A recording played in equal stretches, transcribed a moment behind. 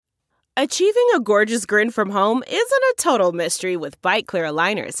Achieving a gorgeous grin from home isn't a total mystery with Bite Clear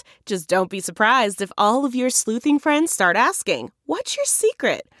aligners. Just don't be surprised if all of your sleuthing friends start asking, "What's your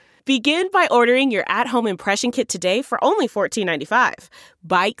secret?" Begin by ordering your at-home impression kit today for only $14.95.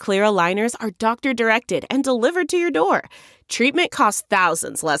 Bite Clear aligners are doctor-directed and delivered to your door. Treatment costs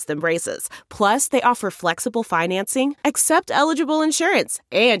thousands less than braces. Plus, they offer flexible financing, accept eligible insurance,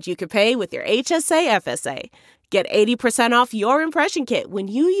 and you can pay with your HSA FSA. Get 80% off your impression kit when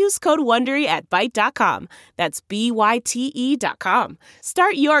you use code WONDERY at Byte.com. That's BYTE.com.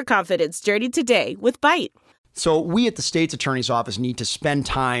 Start your confidence journey today with Byte. So we at the state's attorney's office need to spend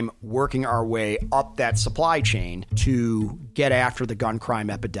time working our way up that supply chain to get after the gun crime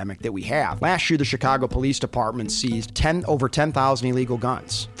epidemic that we have. Last year, the Chicago Police Department seized over 10,000 illegal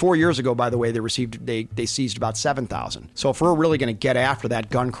guns. 4 years ago, by the way, they seized about 7,000. So if we're really going to get after that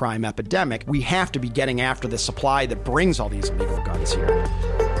gun crime epidemic, we have to be getting after the supply that brings all these illegal guns here.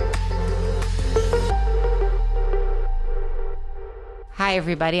 Hi,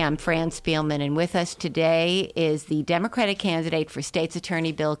 everybody. I'm Fran Spielman, and with us today is the Democratic candidate for State's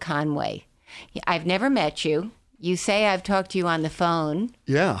Attorney Bill Conway. I've never met you. You say I've talked to you on the phone.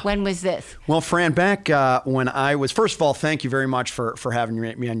 Yeah. When was this? Well, Fran, back when I was, first of all, thank you very much for having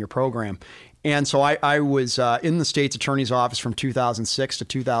me on your program. And so I was in the state's attorney's office from 2006 to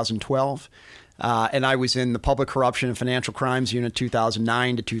 2012. And I was in the Public Corruption and Financial Crimes Unit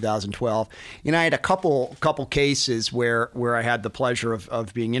 2009 to 2012. And I had a couple cases where I had the pleasure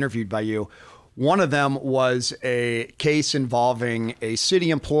of being interviewed by you. One of them was a case involving a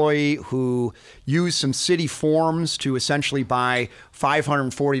city employee who used some city forms to essentially buy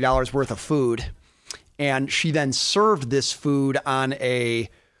 $540 worth of food. And she then served this food on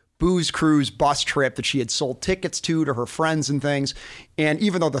a booze cruise bus trip that she had sold tickets to her friends and things. And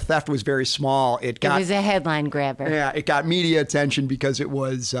even though the theft was very small, it was a headline grabber. Yeah, it got media attention because it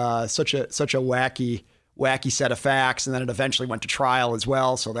was such a wacky set of facts, and then it eventually went to trial as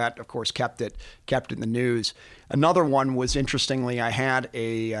well. So that, of course, kept it in the news. Another one was, interestingly, I had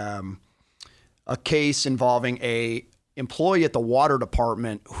a case involving a employee at the water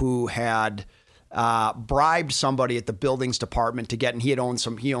department who had bribed somebody at the buildings department to get, and he owned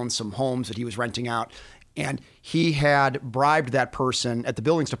some homes that he was renting out. And he had bribed that person at the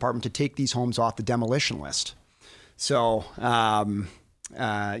buildings department to take these homes off the demolition list. So,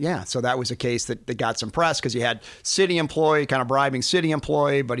 so that was a case that got some press because you had city employee kind of bribing city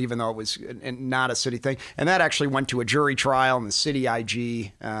employee, but even though it was not a city thing. And that actually went to a jury trial, and the city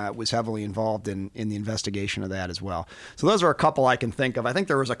IG was heavily involved in the investigation of that as well. So those are a couple I can think of. I think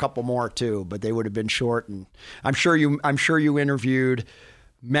there was a couple more too, but they would have been short. And I'm sure you interviewed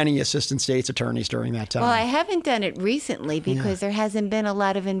many assistant state's attorneys during that time. Well, I haven't done it recently because there hasn't been a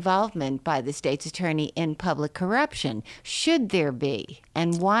lot of involvement by the state's attorney in public corruption. Should there be?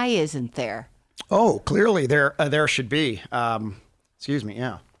 And why isn't there? Oh, clearly there should be.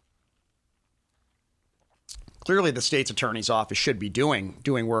 Yeah. Clearly the state's attorney's office should be doing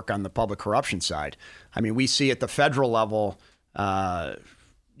work on the public corruption side. I mean, we see at the federal level,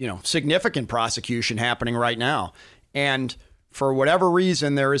 significant prosecution happening right now. And for whatever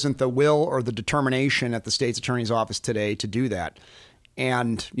reason, there isn't the will or the determination at the state's attorney's office today to do that.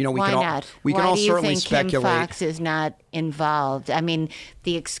 And, we Why can not? We can all certainly speculate. Kim Fox is not involved? I mean,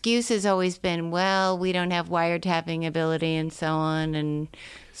 the excuse has always been, well, we don't have wiretapping ability and so on. And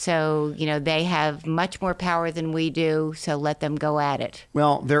so, they have much more power than we do. So let them go at it.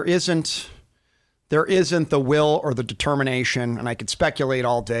 Well, there isn't the will or the determination, and I could speculate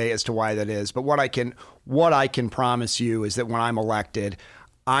all day as to why that is. But what I can promise you is that when I'm elected,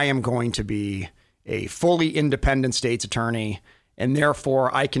 I am going to be a fully independent state's attorney, and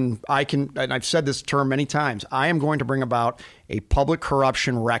therefore I can, and I've said this term many times, I am going to bring about a public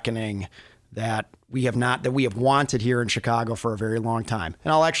corruption reckoning that we have wanted here in Chicago for a very long time.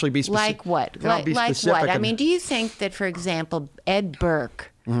 And I'll actually be specific. Like what? Like what? I mean, do you think that, for example, Ed Burke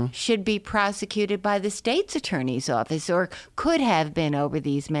should be prosecuted by the state's attorney's office, or could have been over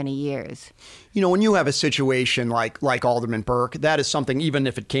these many years? When you have a situation like Alderman Burke, that is something, even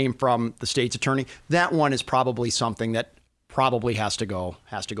if it came from the state's attorney, that one is probably something that probably has to go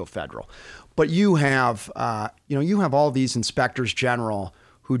federal. But you have all these inspectors general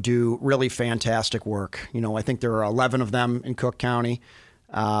who do really fantastic work. I think there are 11 of them in Cook County,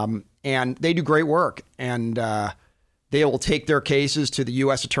 and they do great work. And they will take their cases to the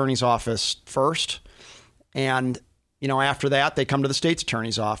U.S. Attorney's Office first. And, after that, they come to the state's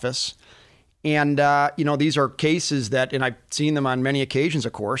attorney's office. And, these are cases that, and I've seen them on many occasions,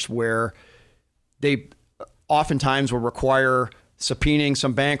 of course, where they oftentimes will require subpoenaing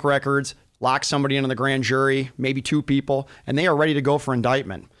some bank records, lock somebody into the grand jury, maybe two people, and they are ready to go for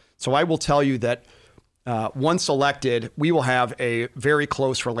indictment. So I will tell you that once elected, we will have a very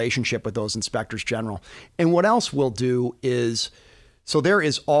close relationship with those inspectors general. And what else we'll do is, so there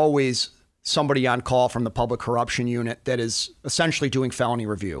is always somebody on call from the public corruption unit that is essentially doing felony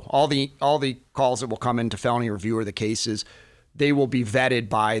review. All the calls that will come into felony review or the cases, they will be vetted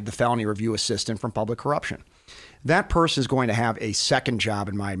by the felony review assistant from public corruption. That person is going to have a second job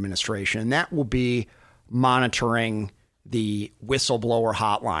in my administration, and that will be monitoring the whistleblower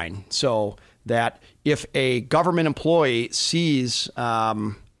hotline, so that if a government employee sees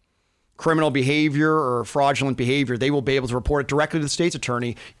criminal behavior or fraudulent behavior, they will be able to report it directly to the state's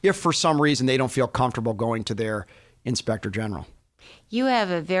attorney if for some reason they don't feel comfortable going to their inspector general. You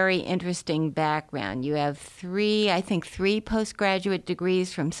have a very interesting background. You have three postgraduate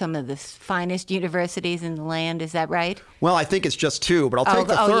degrees from some of the finest universities in the land. Is that right? Well, I think it's just two, but I'll take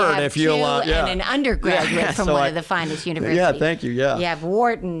the third if you'll. And an undergraduate from one of the finest universities. Yeah, thank you. Yeah. You have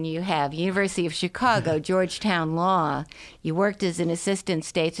Wharton. You have University of Chicago, Georgetown Law. You worked as an assistant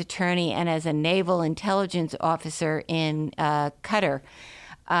state's attorney and as a naval intelligence officer in Qatar.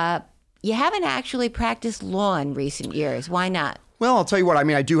 You haven't actually practiced law in recent years. Why not? Well, I'll tell you what. I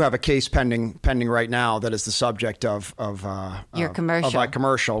mean, I do have a case pending right now that is the subject of your commercial, of my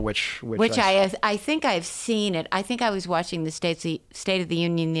commercial, which I think I've seen it. I think I was watching the State of the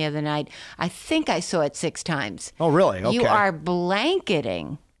Union the other night. I think I saw it 6 times. Oh, really? Okay. You are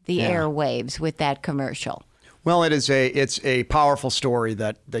blanketing the airwaves with that commercial. Well, it's a powerful story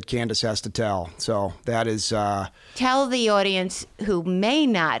that Candace has to tell. So that is tell the audience who may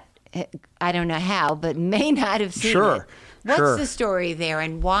not. I don't know how, but may not have seen it. What's the story there,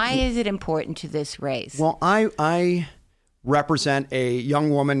 and why is it important to this race? Well, I represent a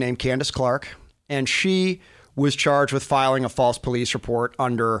young woman named Candace Clark, and she was charged with filing a false police report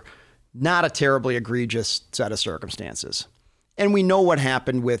under not a terribly egregious set of circumstances. And we know what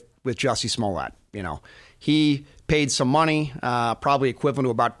happened with Jussie Smollett. You know, he paid some money, probably equivalent to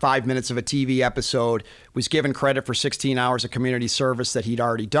about 5 minutes of a TV episode, was given credit for 16 hours of community service that he'd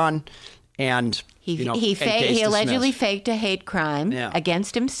already done. And he allegedly faked a hate crime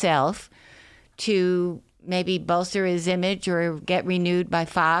against himself to maybe bolster his image or get renewed by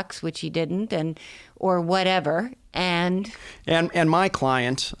Fox, which he didn't, or whatever. And my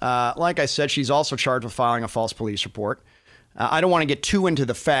client, like I said, she's also charged with filing a false police report. I don't want to get too into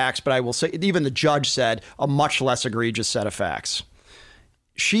the facts, but I will say even the judge said a much less egregious set of facts.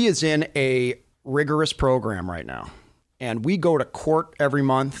 She is in a rigorous program right now, and we go to court every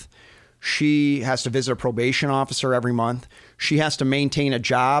month. She has to visit a probation officer every month. She has to maintain a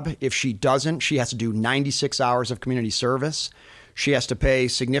job. If she doesn't, she has to do 96 hours of community service. She has to pay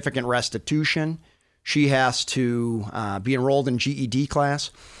significant restitution. She has to be enrolled in GED class.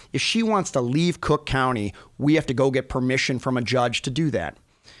 If she wants to leave Cook County, we have to go get permission from a judge to do that.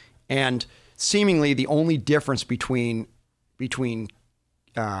 And seemingly the only difference between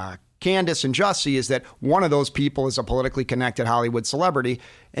Candace and Jussie is that one of those people is a politically connected Hollywood celebrity,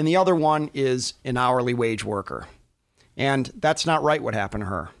 and the other one is an hourly wage worker. And that's not right what happened to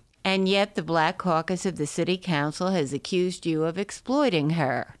her. And yet the Black Caucus of the City Council has accused you of exploiting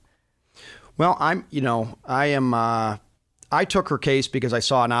her. Well, I took her case because I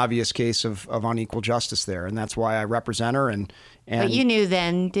saw an obvious case of unequal justice there, and that's why I represent her. And but you knew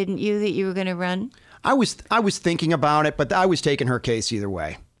then, didn't you, that you were going to run? I was thinking about it, but I was taking her case either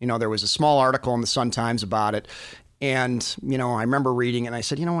way. You know, there was a small article in the Sun-Times about it, and I remember reading it, and I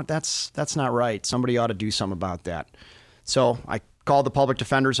said, you know what, that's not right. Somebody ought to do something about that. So I called the public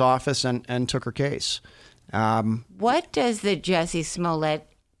defender's office and took her case. What does the Jussie Smollett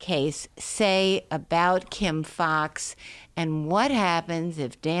case say about Kim Foxx, and what happens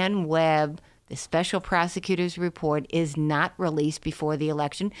if Dan Webb, the special prosecutor's report, is not released before the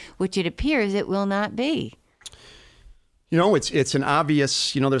election, which it appears it will not be? It's an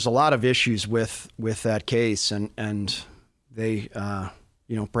obvious, there's a lot of issues with that case, and they,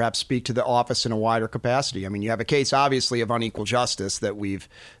 perhaps speak to the office in a wider capacity. I mean, you have a case, obviously, of unequal justice that we've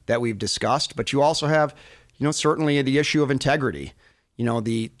discussed, but you also have, certainly the issue of integrity.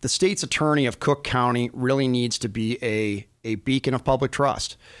 The state's attorney of Cook County really needs to be a beacon of public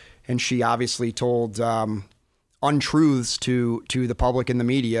trust. And she obviously told untruths to the public and the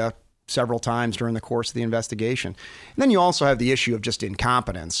media several times during the course of the investigation. And then you also have the issue of just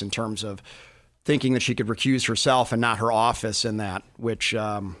incompetence in terms of thinking that she could recuse herself and not her office in that, which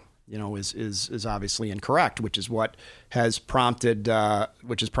is obviously incorrect, which is what has prompted the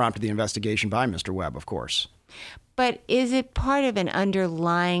investigation by Mr. Webb, of course. But is it part of an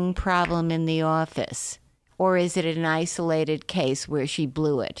underlying problem in the office, or is it an isolated case where she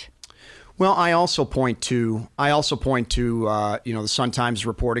blew it? Well, I also point to the Sun-Times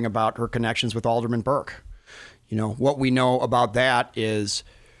reporting about her connections with Alderman Burke. What we know about that is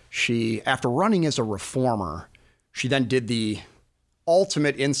she, after running as a reformer, she then did the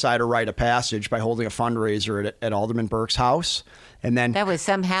ultimate insider rite of passage by holding a fundraiser at Alderman Burke's house. And then that was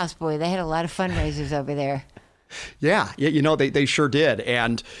some house, boy. They had a lot of fundraisers over there. Yeah, they sure did.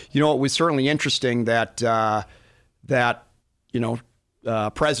 And, it was certainly interesting that President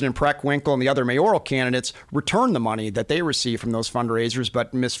Preckwinkle and the other mayoral candidates returned the money that they received from those fundraisers.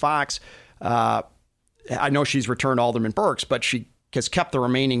 But Ms. Fox, I know she's returned Alderman Burke's, but she has kept the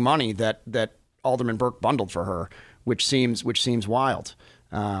remaining money that Alderman Burke bundled for her, which seems wild.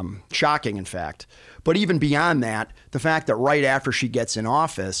 Shocking, in fact. But even beyond that, the fact that right after she gets in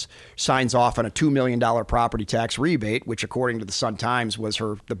office, signs off on a $2 million property tax rebate, which according to the Sun-Times was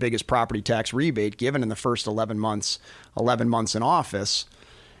the biggest property tax rebate given in the first 11 months in office.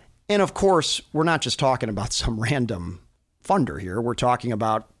 And of course, we're not just talking about some random funder here. We're talking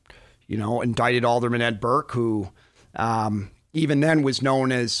about, indicted Alderman Ed Burke, who even then was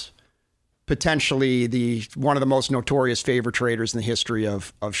known as potentially one of the most notorious favor traders in the history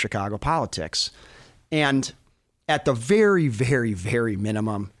of Chicago politics. And at the very, very, very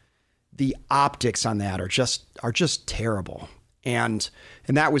minimum, the optics on that are just terrible. And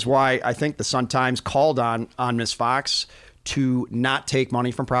that was why I think the Sun-Times called on Ms. Fox to not take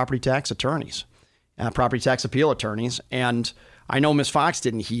money from property tax attorneys, property tax appeal attorneys. And I know Ms. Fox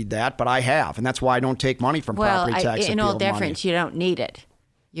didn't heed that, but I have. And that's why I don't take money from property tax appeal in all deference, you don't need it.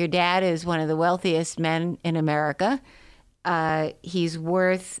 Your dad is one of the wealthiest men in America. He's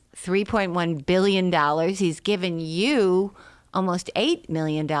worth $3.1 billion. He's given you almost $8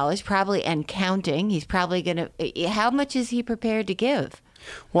 million, probably, and counting. He's probably going to. How much is he prepared to give?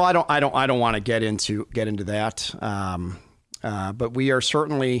 Well, I don't want to get into that. But we are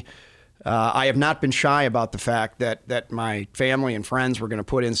certainly. I have not been shy about the fact that my family and friends were going to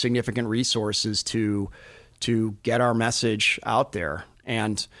put in significant resources to get our message out there.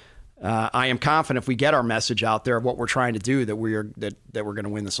 And I am confident if we get our message out there of what we're trying to do, that we're going to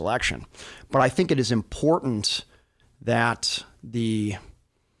win this election. But I think it is important that the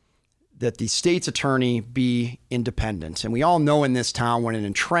state's attorney be independent. And we all know in this town, when an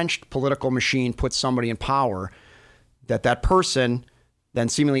entrenched political machine puts somebody in power, that person then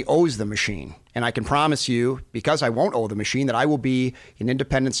seemingly owes the machine. And I can promise you, because I won't owe the machine, that I will be an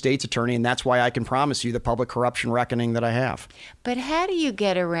independent state's attorney, and that's why I can promise you the public corruption reckoning that I have. But how do you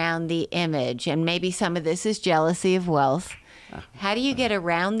get around the image, and maybe some of this is jealousy of wealth, how do you get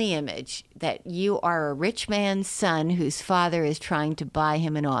around the image that you are a rich man's son whose father is trying to buy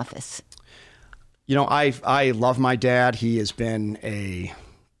him an office? I love my dad. He has been a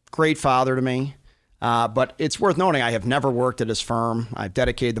great father to me. But it's worth noting I have never worked at his firm. I've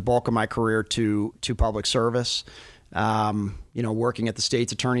dedicated the bulk of my career to public service, working at the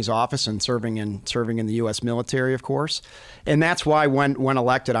state's attorney's office and serving in the U.S. military, of course. And that's why when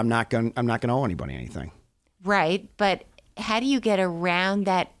elected, I'm not going to owe anybody anything. Right, but how do you get around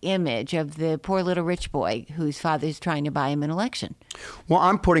that image of the poor little rich boy whose father's trying to buy him an election? Well,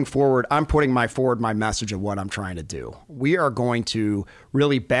 I'm putting forward my message of what I'm trying to do. We are going to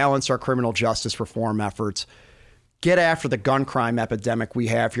really balance our criminal justice reform efforts, get after the gun crime epidemic we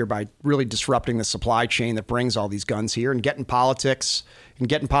have here by really disrupting the supply chain that brings all these guns here, and getting politics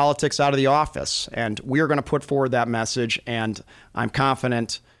out of the office. And we are going to put forward that message, and I'm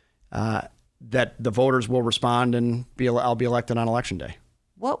confident that the voters will respond, and I'll be elected on Election Day.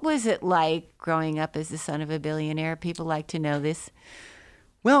 What was it like growing up as the son of a billionaire? People like to know this.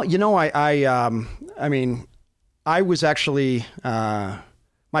 Well, I was actually,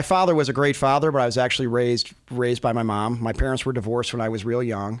 my father was a great father, but I was actually raised by my mom. My parents were divorced when I was real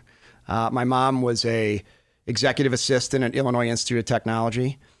young. My mom was a executive assistant at Illinois Institute of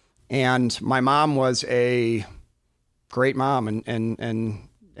Technology, and my mom was a great mom, and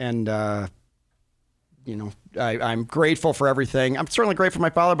I'm grateful for everything. I'm certainly grateful for my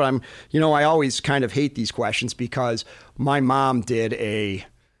father, but I always kind of hate these questions because my mom did a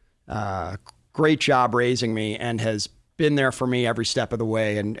great job raising me and has been there for me every step of the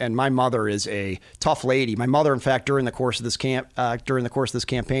way. And my mother is a tough lady. My mother, in fact, during the course of this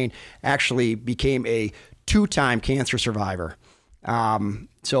campaign, actually became a 2-time cancer survivor.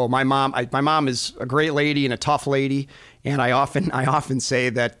 So my mom is a great lady and a tough lady. And I often say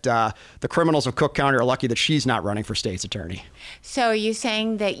that the criminals of Cook County are lucky that she's not running for state's attorney. So are you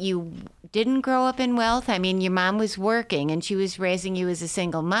saying that you didn't grow up in wealth? I mean, your mom was working and she was raising you as a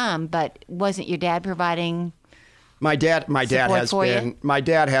single mom, but wasn't your dad providing My dad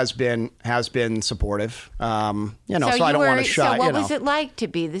has been supportive. So I don't want to shy. So what was it like to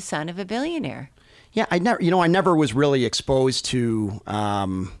be the son of a billionaire? Yeah, I never was really exposed to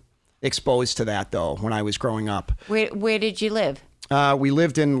that though when I was growing up. Where did you live? We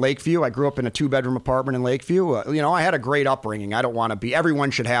lived in Lakeview. I grew up in a 2-bedroom apartment in Lakeview. I had a great upbringing. I don't want to be.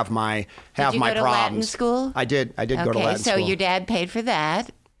 Everyone should have my Did you my go to problems. Latin school? I did. I did go to Latin school. So your dad paid for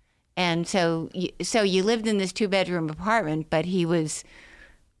that, and so you lived in this 2-bedroom apartment, but he was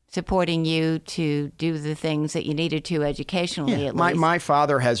supporting you to do the things that you needed to educationally. At least. My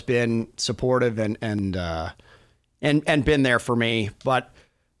father has been supportive and been there for me, but.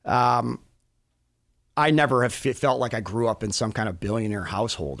 I never have felt like I grew up in some kind of billionaire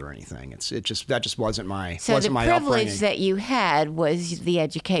household or anything. That just wasn't my So wasn't the my privilege upbringing. that you had was the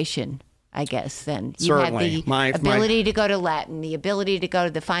education, I guess. Then you Certainly. had the ability to go to Latin, the ability to go to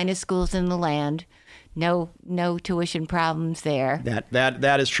the finest schools in the land. No tuition problems there.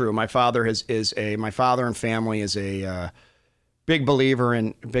 That is true. My father my father and family is a big believer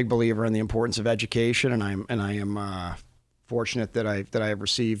in the importance of education, and I am fortunate that I have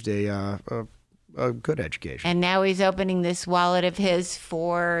received a good education. And now he's opening this wallet of his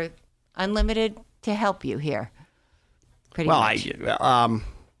for unlimited to help you here. Pretty much.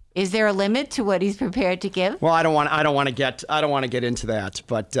 Is there a limit to what he's prepared to give? Well, I don't want to get into that,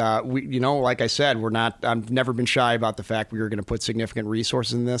 but like I said, I've never been shy about the fact we were going to put significant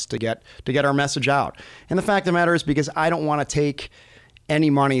resources in this to get our message out. And the fact of the matter is because I don't want to take any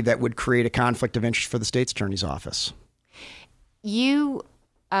money that would create a conflict of interest for the state's attorney's office. You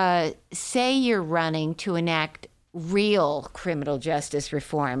say you're running to enact real criminal justice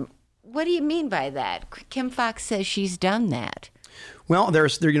reform. What do you mean by that? Kim Foxx says she's done that. Well, there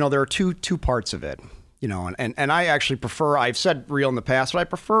are two parts of it, and I actually prefer. I've said real in the past, but I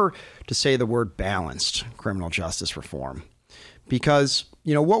prefer to say the word balanced criminal justice reform, because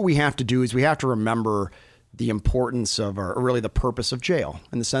what we have to do is we have to remember the importance of, or really the purpose of jail,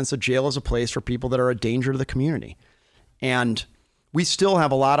 in the sense that jail is a place for people that are a danger to the community, and we still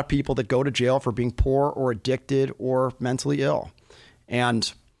have a lot of people that go to jail for being poor or addicted or mentally ill.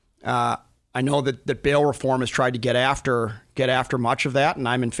 And I know that bail reform has tried to get after much of that, and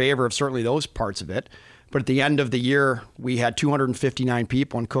I'm in favor of certainly those parts of it. But at the end of the year, we had 259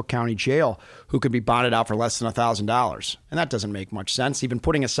 people in Cook County Jail who could be bonded out for less than $1,000. And that doesn't make much sense. Even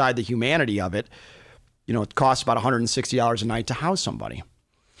putting aside the humanity of it, it costs about $160 a night to house somebody.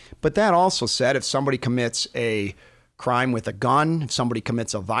 But that also said, if somebody commits a crime with a gun, if somebody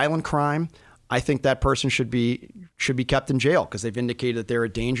commits a violent crime, I think that person should be kept in jail because they've indicated that they're a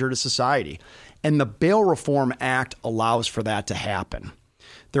danger to society. And the Bail Reform Act allows for that to happen.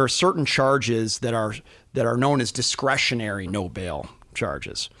 There are certain charges that are known as discretionary no bail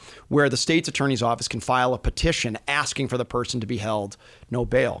charges, where the state's attorney's office can file a petition asking for the person to be held no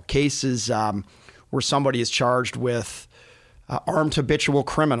bail. Cases where somebody is charged with armed habitual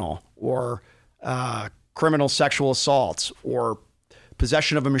criminal or criminal sexual assaults or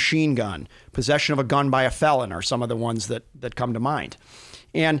possession of a machine gun, possession of a gun by a felon are some of the ones that come to mind.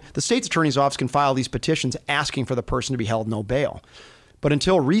 And the state's attorney's office can file these petitions asking for the person to be held no bail. But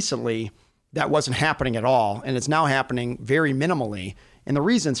until recently, that wasn't happening at all, and it's now happening very minimally. And the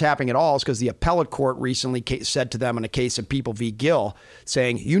reason it's happening at all is because the appellate court recently said to them in a case of People v. Gill,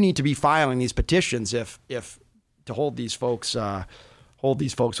 saying you need to be filing these petitions if to hold these folks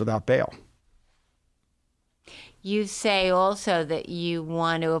without bail. You say also that you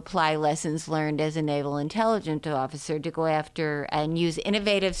want to apply lessons learned as a naval intelligence officer to go after and use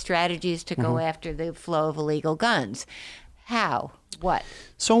innovative strategies to go after the flow of illegal guns. How? What?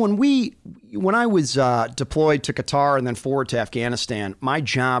 So when I was deployed to Qatar and then forward to Afghanistan, my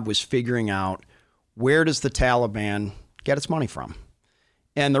job was figuring out where does the Taliban get its money from?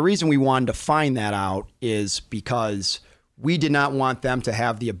 And the reason we wanted to find that out is because we did not want them to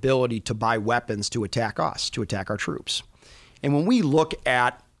have the ability to buy weapons to attack us, to attack our troops. And when we look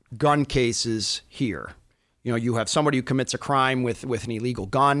at gun cases here, you have somebody who commits a crime with an illegal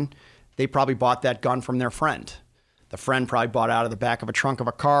gun. They probably bought that gun from their friend. The friend probably bought out of the back of a trunk of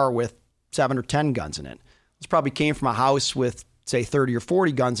a car with 7 or 10 guns in it. Those probably came from a house with, say, 30 or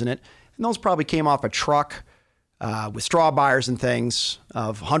 40 guns in it. And those probably came off a truck with straw buyers and things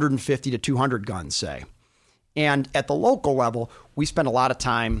of 150 to 200 guns, say. And at the local level, we spend a lot of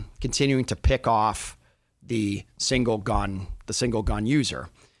time continuing to pick off the single gun user.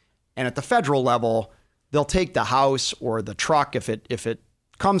 And at the federal level, they'll take the house or the truck if it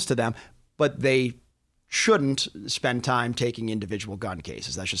comes to them, but they shouldn't spend time taking individual gun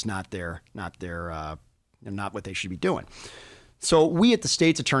cases. That's just not what they should be doing. So we at the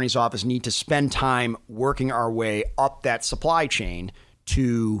state's attorney's office need to spend time working our way up that supply chain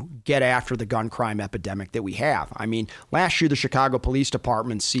to get after the gun crime epidemic that we have. I mean, last year, the Chicago Police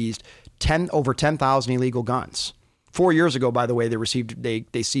Department seized over 10,000 illegal guns. 4 years ago, by the way,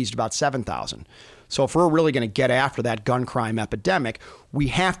 they seized about 7,000. So if we're really going to get after that gun crime epidemic, we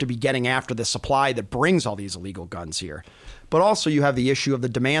have to be getting after the supply that brings all these illegal guns here. But also you have the issue of the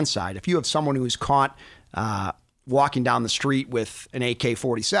demand side. If you have someone who's caught walking down the street with an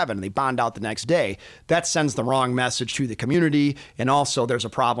AK-47 and they bond out the next day, that sends the wrong message to the community. And also there's a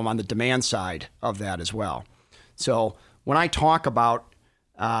problem on the demand side of that as well. So when I talk about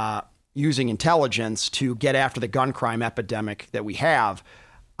using intelligence to get after the gun crime epidemic that we have,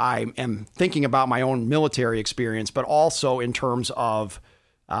 I am thinking about my own military experience, but also in terms of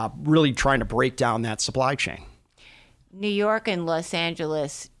really trying to break down that supply chain. New York and Los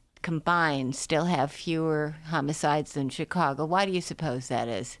Angeles combined still have fewer homicides than Chicago. Why do you suppose that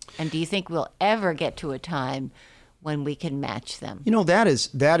is? And do you think we'll ever get to a time when we can match them? You know, that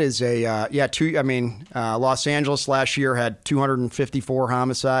is Los Angeles last year had 254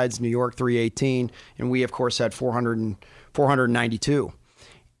 homicides, New York 318, and we of course had 492.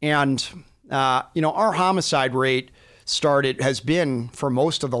 And our homicide rate has been for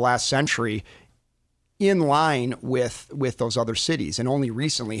most of the last century in line with those other cities, and only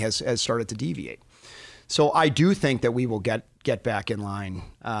recently has started to deviate. So I do think that we will get back in line.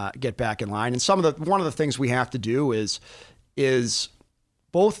 And one of the things we have to do is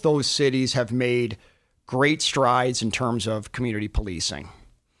both those cities have made great strides in terms of community policing,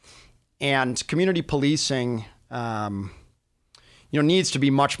 and community policing needs to be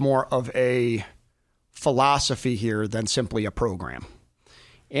much more of a philosophy here than simply a program.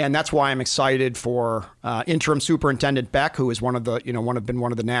 And that's why I'm excited for Interim Superintendent Beck, who is been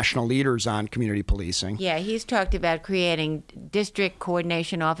one of the national leaders on community policing. Yeah, he's talked about creating district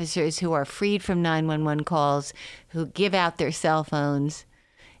coordination officers who are freed from 911 calls, who give out their cell phones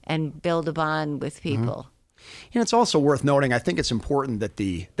and build a bond with people. Mm-hmm. And it's also worth noting, I think it's important that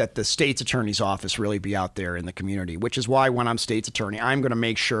the state's attorney's office really be out there in the community, which is why when I'm state's attorney, I'm going to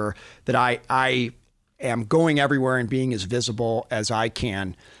make sure that I am going everywhere and being as visible as I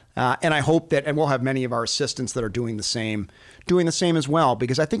can. And I hope that, and we'll have many of our assistants that are doing the same as well,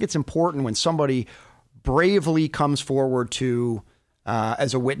 because I think it's important when somebody bravely comes forward to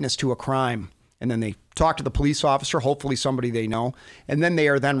as a witness to a crime, and then they talk to the police officer, hopefully somebody they know, and then they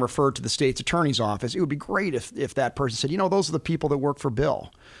are then referred to the state's attorney's office. It would be great if that person said, those are the people that work for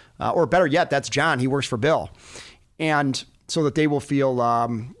Bill. Or better yet, that's John, he works for Bill. And so that they will feel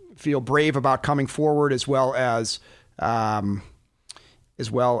brave about coming forward, as well as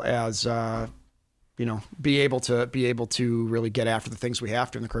be able to really get after the things we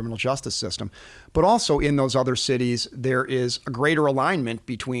have to in the criminal justice system. But also in those other cities, there is a greater alignment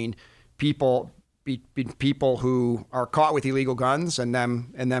between people who are caught with illegal guns and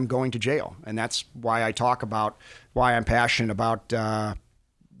them going to jail. And that's why I talk about why I'm passionate about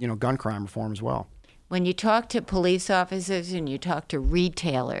gun crime reform as well. When you talk to police officers and you talk to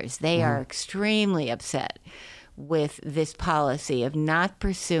retailers, they are extremely upset with this policy of not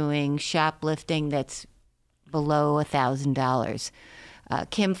pursuing shoplifting that's below $1,000.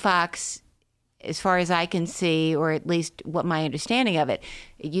 Kim Fox, as far as I can see, or at least what my understanding of it,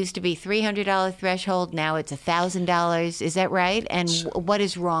 it used to be $300 threshold. Now it's $1,000. Is that right? And what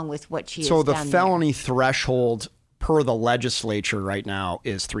is wrong with what she has done? So the felony threshold per the legislature right now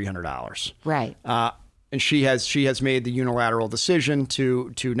is $300. Right. And she has made the unilateral decision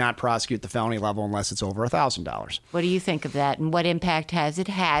to not prosecute the felony level unless it's over $1,000. What do you think of that? And what impact has it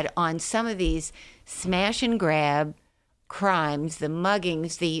had on some of these smash and grab crimes, the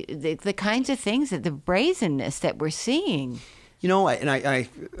muggings, the kinds of things, the brazenness that we're seeing? I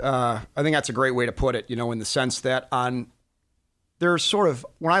think that's a great way to put it, in the sense that there's sort of,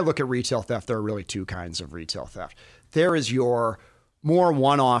 when I look at retail theft, there are really two kinds of retail theft. There is your more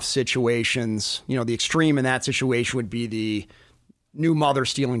one-off situations. The extreme in that situation would be the new mother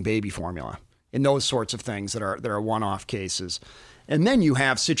stealing baby formula and those sorts of things that are one-off cases. And then you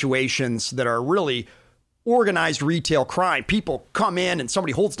have situations that are really organized retail crime. People come in and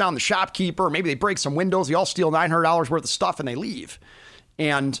somebody holds down the shopkeeper. Maybe they break some windows. They all steal $900 worth of stuff and they leave.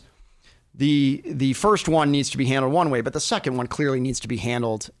 And the first one needs to be handled one way, but the second one clearly needs to be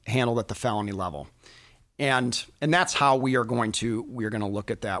handled at the felony level. And that's how we're going to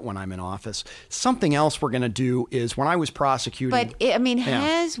look at that when I'm in office. Something else we're going to do is when I was prosecuting. But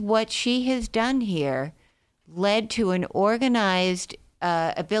has what she has done here led to an organized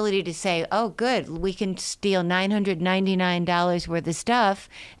ability to say, oh, good, we can steal $999 worth of stuff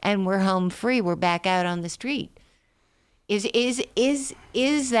and we're home free. We're back out on the street.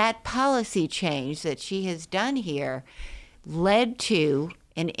 Is that policy change that she has done here led to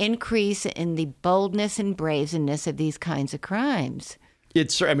an increase in the boldness and brazenness of these kinds of crimes? It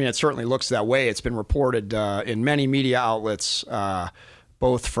certainly looks that way. It's been reported in many media outlets,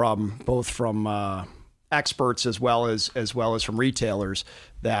 both from experts as well as from retailers,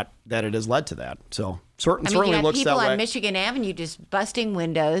 that it has led to that. So certainly looks that way. You have people on Michigan Avenue just busting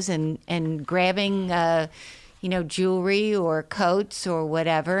windows and grabbing jewelry or coats or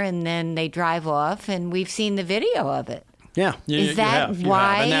whatever, and then they drive off, and we've seen the video of it. Yeah. Is that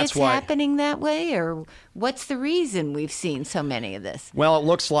why it's happening that way, or what's the reason we've seen so many of this? Well, it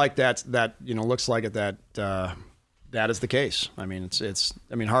looks like that is the case. I mean, it's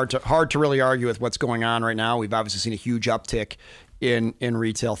hard to really argue with what's going on right now. We've obviously seen a huge uptick in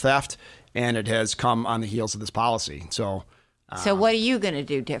retail theft, and it has come on the heels of this policy. So what are you going to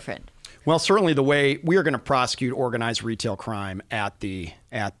do different? Well, certainly the way we are going to prosecute organized retail crime at the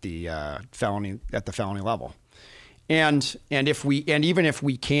felony level. And even if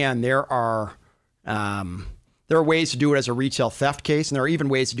we can, there are ways to do it as a retail theft case, and there are even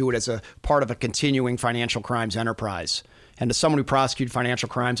ways to do it as a part of a continuing financial crimes enterprise. And as someone who prosecutes financial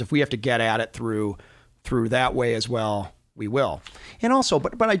crimes, if we have to get at it through that way as well, we will. And also,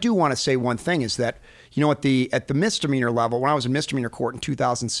 but I do want to say one thing is that, at the misdemeanor level, when I was in misdemeanor court in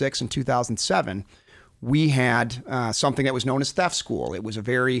 2006 and 2007, we had something that was known as Theft School. It was a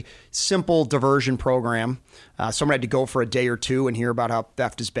very simple diversion program. Someone had to go for a day or two and hear about how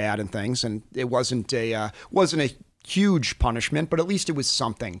theft is bad and things. And it wasn't a huge punishment, but at least it was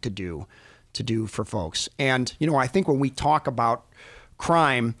something to do for folks. And, I think when we talk about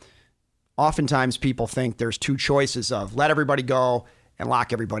crime, oftentimes people think there's two choices of let everybody go and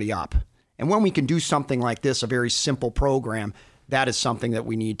lock everybody up. And when we can do something like this, a very simple program, that is something that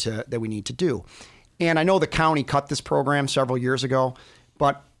we need to do. And I know the county cut this program several years ago,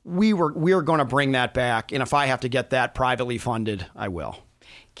 but we are going to bring that back. And if I have to get that privately funded, I will.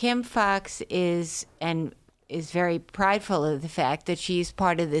 Kim Foxx is very prideful of the fact that she's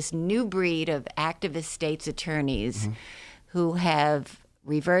part of this new breed of activist state's attorneys who have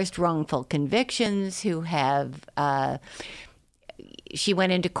reversed wrongful convictions, who have she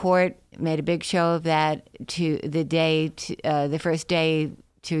went into court, made a big show of that the first day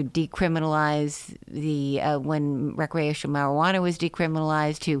to decriminalize when recreational marijuana was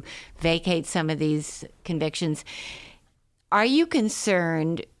decriminalized, to vacate some of these convictions. Are you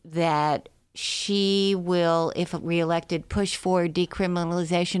concerned that she will, if reelected, push for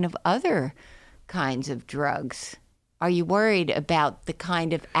decriminalization of other kinds of drugs? Are you worried about the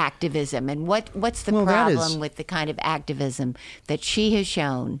kind of activism, and what's the problem with the kind of activism that she has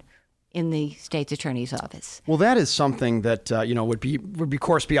shown in the state's attorney's office? Well, that is something that would of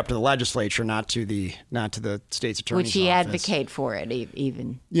course be up to the legislature, not to the state's attorney's office. Would she advocate for it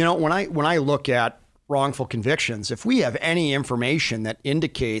even? When I look at wrongful convictions, if we have any information that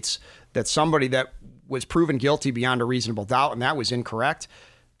indicates that somebody that was proven guilty beyond a reasonable doubt and that was incorrect,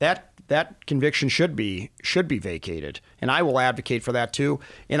 that conviction should be vacated. And I will advocate for that too.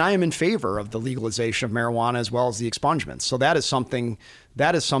 And I am in favor of the legalization of marijuana as well as the expungements. So that is something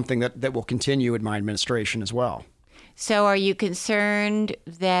that will continue in my administration as well. So are you concerned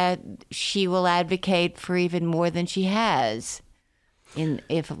that she will advocate for even more than she has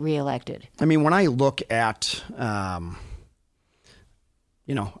if reelected? I mean, when I look at,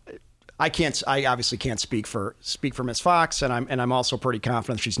 I obviously can't speak for Ms. Foxx, and I'm also pretty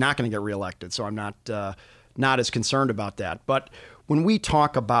confident she's not going to get reelected. So I'm not as concerned about that. But when we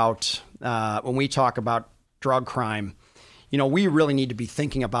talk about drug crime, we really need to be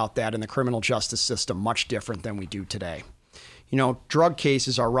thinking about that in the criminal justice system much different than we do today. Drug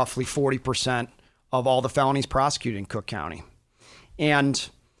cases are roughly 40% of all the felonies prosecuted in Cook County. And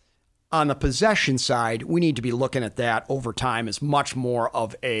on the possession side, we need to be looking at that over time as much more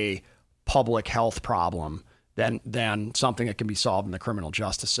of a public health problem than something that can be solved in the criminal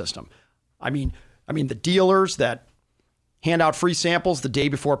justice system. I mean, the dealers that hand out free samples the day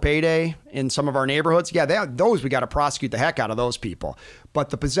before payday in some of our neighborhoods, those we got to prosecute the heck out of those people. But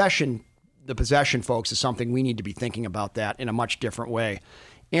the possession, folks, is something we need to be thinking about that in a much different way.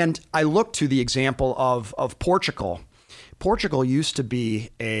 And I look to the example of Portugal. Portugal used to be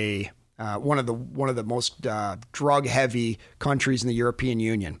one of the most drug-heavy countries in the European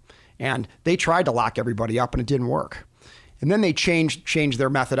Union. And they tried to lock everybody up, and it didn't work. And then they changed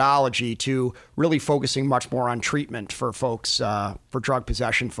their methodology to really focusing much more on treatment for folks, for drug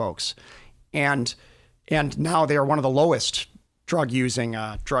possession folks. And now they are one of the lowest drug using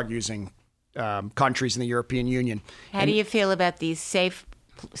countries in the European Union. How do you feel about these safe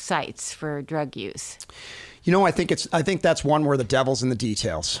sites for drug use? I think that's one where the devil's in the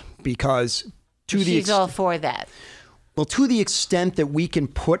details, because she's all for that. Well, to the extent that we can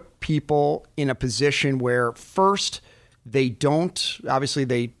put people in a position where first they don't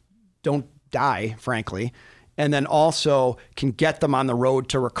die, frankly, and then also can get them on the road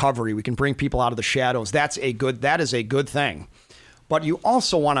to recovery. We can bring people out of the shadows. That is a good thing. But you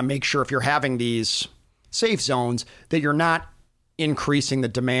also want to make sure, if you're having these safe zones, that you're not increasing the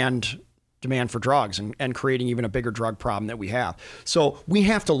demand for drugs and creating even a bigger drug problem that we have. So we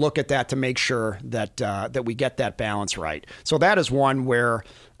have to look at that to make sure that we get that balance right. So that is one where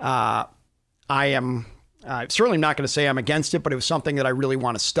I am certainly not going to say I'm against it, but it was something that I really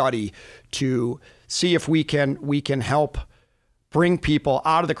want to study to see if we can help bring people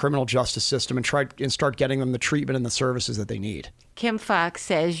out of the criminal justice system and start getting them the treatment and the services that they need. Kim Fox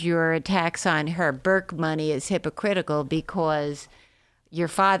says your attacks on her Burke money is hypocritical because your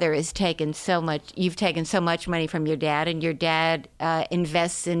father has taken so much. You've taken so much money from your dad, and your dad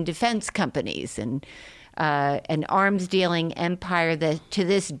invests in defense companies and an arms dealing empire that to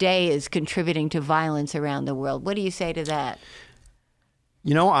this day is contributing to violence around the world. What do you say to that?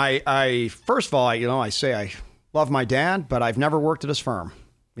 I first of all, I say I love my dad, but I've never worked at his firm,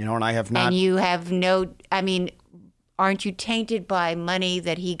 and I have not. And you have aren't you tainted by money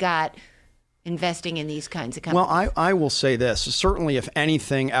that he got investing in these kinds of companies? Well, I will say this. Certainly, if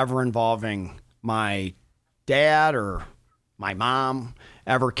anything ever involving my dad or my mom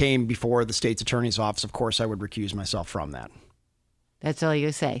ever came before the state's attorney's office, of course, I would recuse myself from that. That's all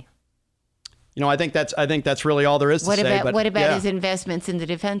you say? I think that's really all there is to say. What about his investments in the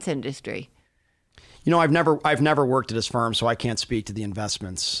defense industry? I've never worked at his firm, so I can't speak to the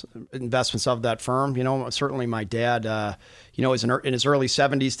investments of that firm. Certainly my dad, is in his early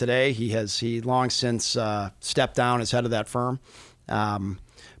 70s today. He long since stepped down as head of that firm.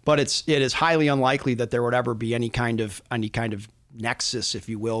 But it is highly unlikely that there would ever be any kind of nexus, if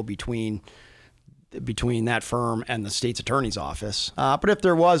you will, between that firm and the state's attorney's office. But if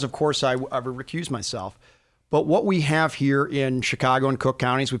there was, of course, I would recuse myself. But what we have here in Chicago and Cook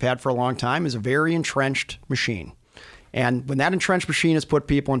counties, we've had for a long time, is a very entrenched machine. And when that entrenched machine has put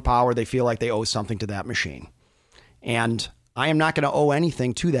people in power, they feel like they owe something to that machine. And I am not going to owe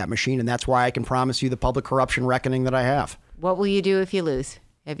anything to that machine, and that's why I can promise you the public corruption reckoning that I have. What will you do if you lose?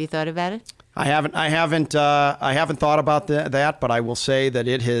 Have you thought about it? I haven't thought about that, but I will say that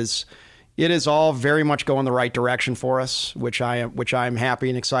it is all very much going the right direction for us, which I'm happy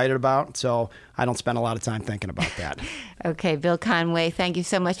and excited about. So I don't spend a lot of time thinking about that. Okay, Bill Conway, thank you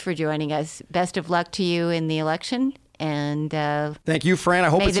so much for joining us. Best of luck to you in the election. And thank you, Fran. I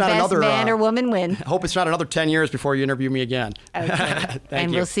hope it's not another man or woman win. I hope it's not another 10 years before you interview me again. Okay.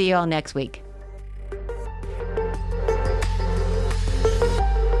 And we'll see you all next week.